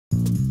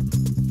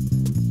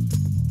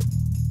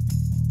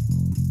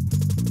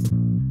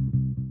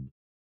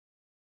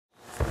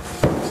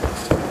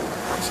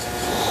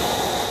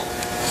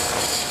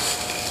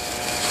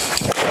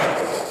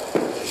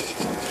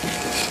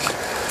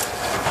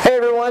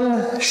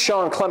everyone,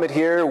 Shawn Clement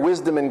here,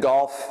 Wisdom in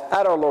Golf,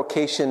 at our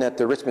location at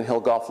the Richmond Hill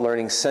Golf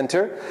Learning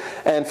Center.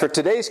 And for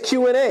today's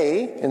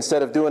Q&A,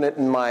 instead of doing it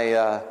in my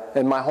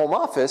home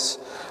office,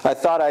 I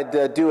thought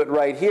I'd do it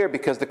right here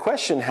because the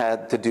question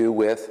had to do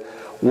with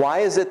why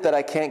is it that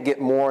I can't get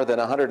more than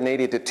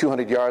 180 to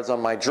 200 yards on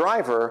my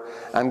driver?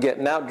 I'm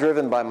getting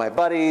outdriven by my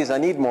buddies, I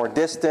need more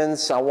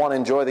distance, I want to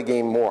enjoy the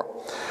game more.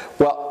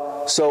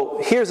 Well,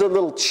 so here's a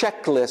little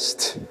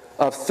checklist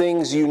of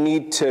things you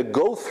need to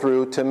go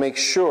through to make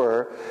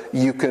sure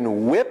you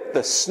can whip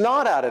the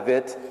snot out of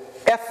it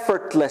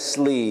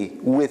effortlessly,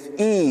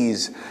 with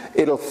ease.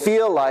 It'll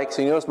feel like,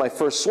 so you notice my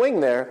first swing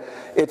there,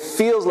 it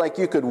feels like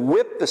you could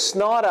whip the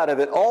snot out of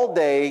it all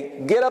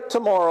day, get up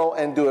tomorrow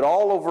and do it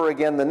all over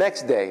again the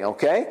next day,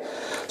 okay?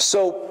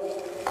 So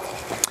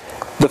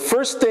the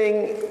first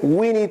thing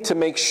we need to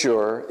make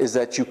sure is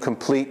that you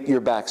complete your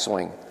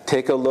backswing.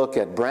 Take a look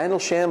at Brandel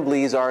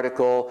Chambly's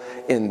article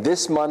in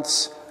this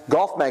month's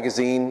Golf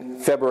Magazine,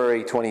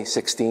 February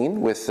 2016,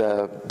 with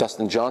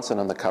Dustin Johnson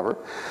on the cover.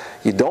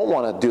 You don't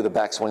want to do the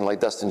backswing like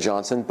Dustin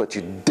Johnson, but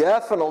you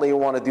definitely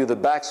want to do the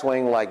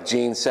backswing like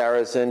Gene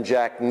Sarazen,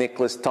 Jack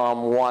Nicklaus,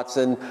 Tom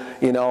Watson,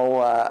 you know,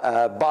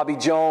 Bobby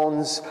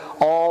Jones,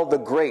 all the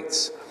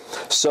greats.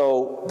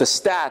 So the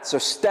stats are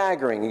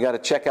staggering. You got to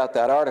check out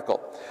that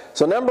article.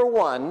 So number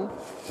one,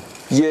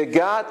 you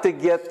got to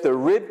get the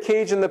rib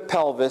cage and the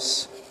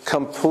pelvis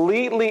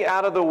completely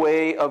out of the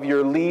way of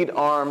your lead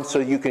arm so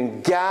you can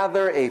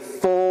gather a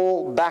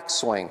full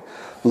backswing.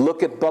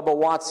 Look at Bubba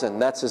Watson.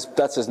 That's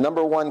his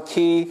number one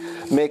key.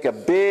 Make a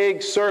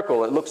big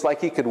circle. It looks like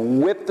he could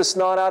whip the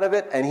snot out of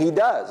it, and he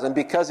does. And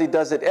because he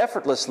does it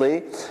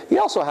effortlessly, he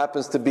also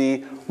happens to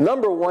be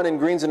number one in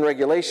greens and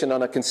regulation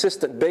on a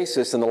consistent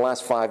basis in the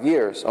last 5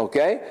 years,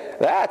 okay?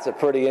 That's a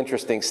pretty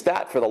interesting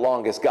stat for the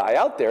longest guy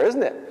out there,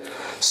 isn't it?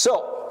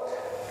 So,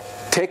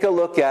 take a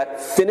look at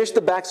Finish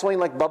the Backswing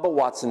Like Bubba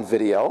Watson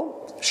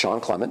video,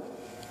 Shawn Clement.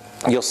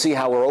 You'll see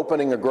how we're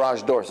opening a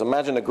garage door. So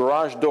imagine a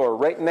garage door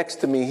right next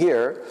to me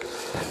here.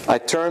 I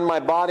turn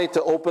my body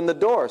to open the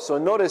door. So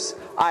notice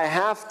I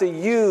have to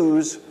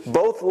use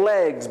both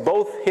legs,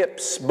 both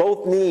hips,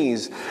 both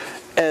knees,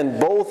 and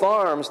both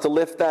arms to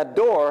lift that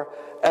door,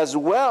 as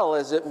well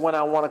as it when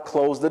I want to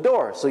close the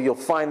door. So you'll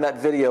find that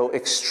video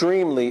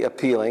extremely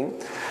appealing.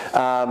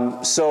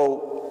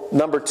 So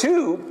number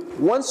two,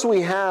 once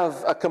we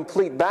have a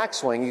complete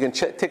backswing, you can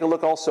take a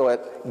look also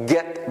at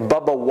Get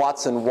Bubba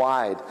Watson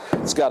Wide.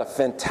 It's got a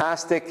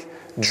fantastic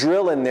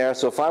drill in there.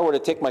 So if I were to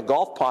take my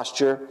golf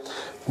posture,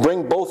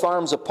 bring both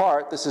arms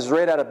apart, this is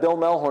right out of Bill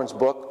Melhorn's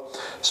book.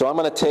 So I'm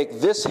going to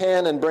take this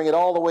hand and bring it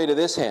all the way to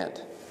this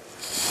hand.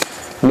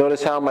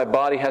 Notice how my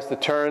body has to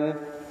turn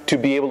to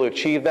be able to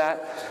achieve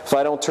that. If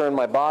I don't turn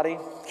my body,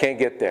 can't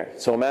get there.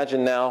 So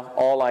imagine now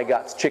all I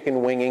got is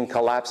chicken winging,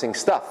 collapsing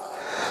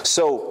stuff.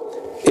 So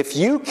if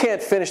you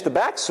can't finish the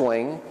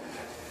backswing,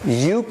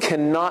 you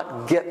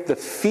cannot get the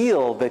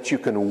feel that you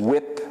can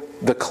whip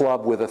the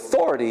club with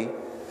authority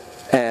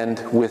and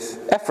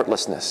with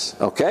effortlessness,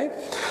 okay?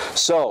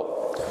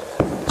 So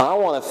I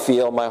want to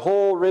feel my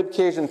whole rib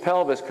cage and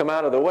pelvis come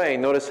out of the way.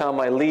 Notice how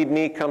my lead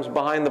knee comes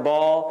behind the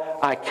ball.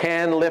 I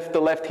can lift the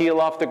left heel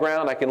off the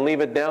ground. I can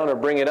leave it down or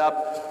bring it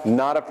up.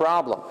 Not a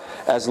problem.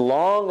 As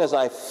long as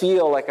I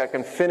feel like I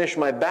can finish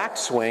my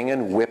backswing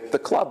and whip the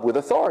club with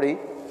authority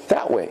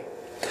that way.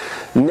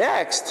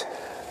 Next,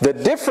 the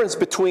difference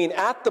between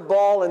at the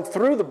ball and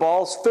through the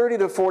ball is 30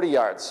 to 40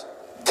 yards.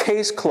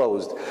 Case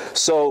closed.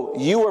 So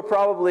you are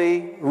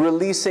probably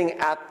releasing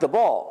at the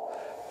ball.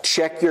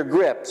 Check your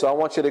grip. So I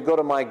want you to go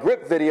to my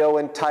grip video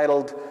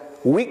entitled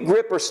Weak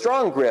Grip or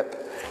Strong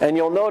Grip. And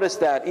you'll notice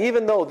that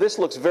even though this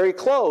looks very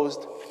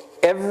closed,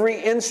 every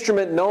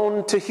instrument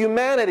known to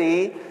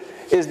humanity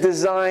is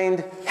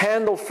designed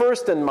handle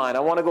first in mind. I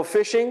want to go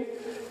fishing,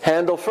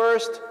 handle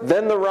first,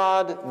 then the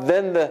rod,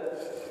 then the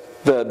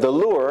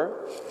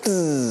lure.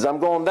 I'm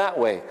going that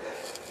way.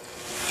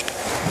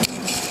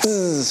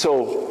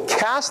 So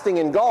casting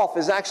in golf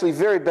is actually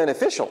very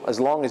beneficial as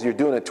long as you're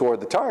doing it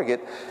toward the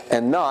target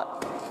and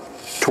not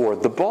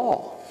toward the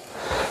ball.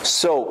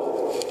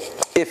 So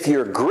if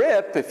your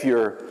grip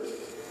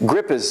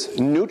is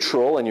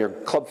neutral and your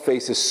club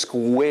face is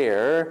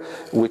square,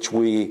 which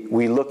we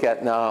look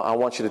at now, I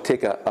want you to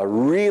take a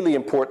really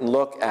important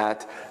look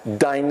at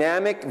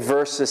dynamic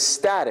versus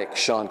static,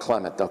 Shawn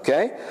Clement,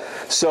 okay?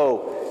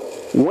 So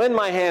when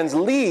my hands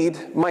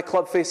lead, my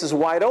club face is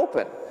wide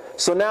open.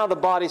 So now the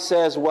body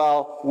says,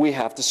 well, we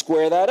have to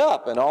square that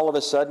up. And all of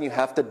a sudden, you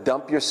have to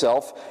dump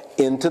yourself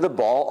into the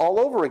ball all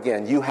over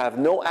again. You have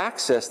no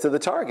access to the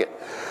target.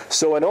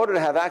 So in order to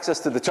have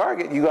access to the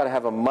target, you got to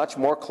have a much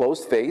more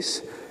closed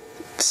face.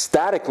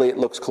 Statically, it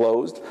looks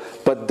closed,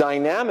 but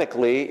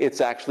dynamically,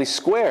 it's actually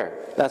square.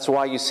 That's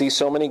why you see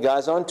so many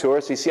guys on tour.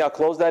 So you see how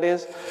closed that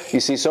is? You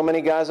see so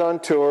many guys on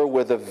tour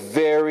with a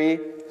very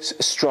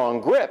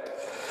strong grip.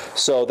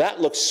 So that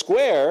looks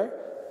square,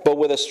 but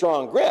with a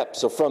strong grip.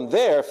 So from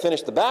there,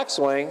 finish the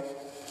backswing.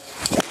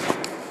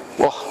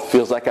 Whoa.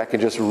 Feels like I can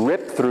just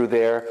rip through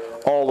there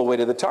all the way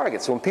to the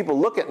target. So when people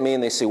look at me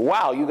and they say,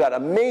 wow, you got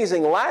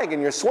amazing lag in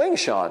your swing,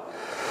 Shawn.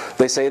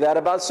 They say that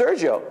about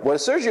Sergio. What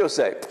does Sergio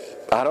say?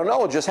 I don't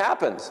know, it just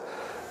happens.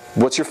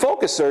 What's your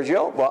focus,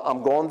 Sergio? Well,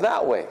 I'm going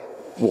that way.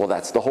 Well,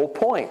 that's the whole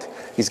point.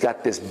 He's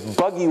got this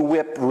buggy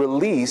whip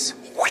release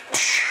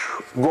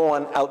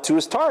going out to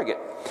his target.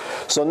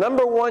 So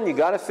number one, you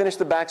got to finish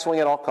the backswing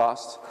at all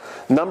costs.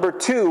 Number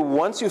two,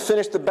 once you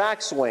finish the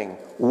backswing,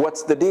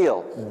 what's the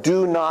deal?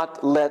 Do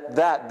not let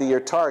that be your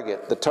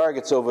target. The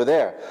target's over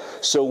there.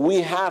 So we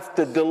have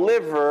to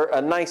deliver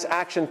a nice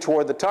action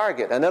toward the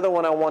target. Another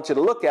one I want you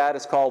to look at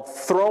is called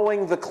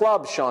throwing the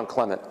club, Shawn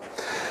Clement.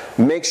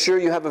 Make sure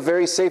you have a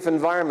very safe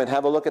environment.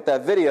 Have a look at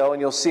that video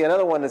and you'll see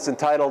another one that's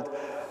entitled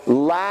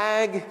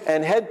lag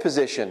and head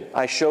position.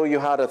 I show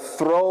you how to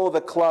throw the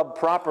club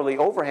properly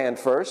overhand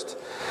first,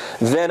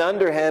 then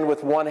underhand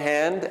with one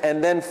hand,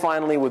 and then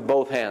finally with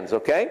both hands,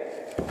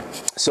 okay?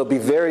 So be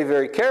very,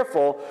 very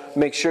careful.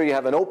 Make sure you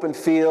have an open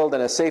field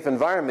and a safe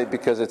environment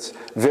because it's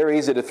very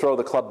easy to throw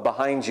the club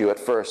behind you at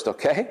first,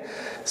 okay?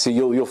 So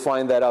you'll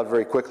find that out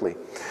very quickly.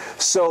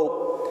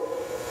 So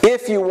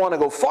if you want to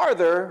go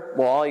farther,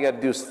 well, all you got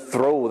to do is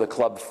throw the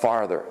club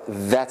farther.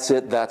 That's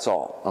it, that's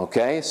all,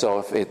 okay?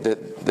 So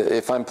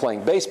if I'm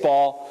playing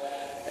baseball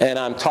and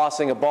I'm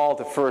tossing a ball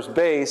to first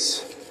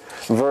base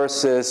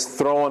versus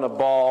throwing a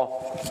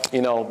ball,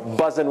 you know,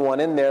 buzzing one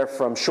in there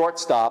from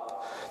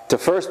shortstop to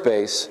first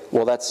base,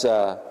 well, that's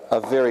a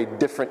very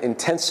different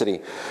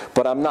intensity.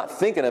 But I'm not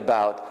thinking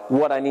about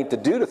what I need to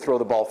do to throw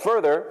the ball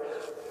further.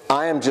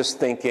 I am just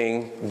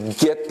thinking,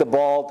 get the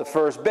ball to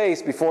first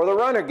base before the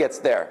runner gets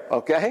there,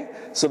 okay?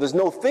 So there's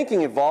no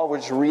thinking involved, we're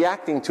just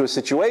reacting to a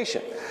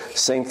situation.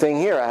 Same thing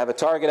here, I have a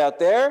target out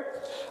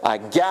there, I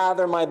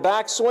gather my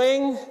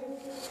backswing,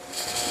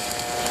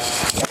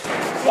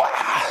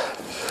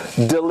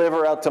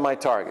 deliver out to my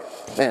target.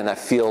 Man, that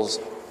feels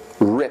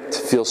ripped,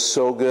 feels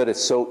so good,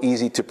 it's so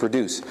easy to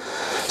produce.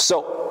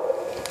 So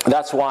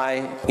that's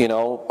why, you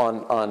know,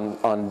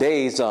 on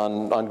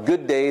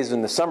good days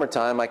in the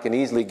summertime, I can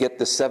easily get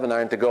the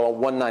 7-iron to go at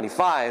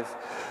 195,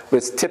 but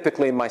it's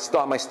typically my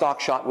stock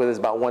shot width is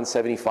about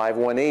 175,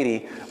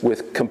 180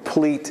 with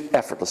complete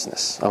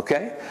effortlessness,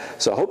 okay?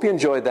 So I hope you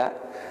enjoyed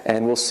that,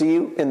 and we'll see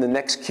you in the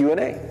next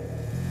Q&A.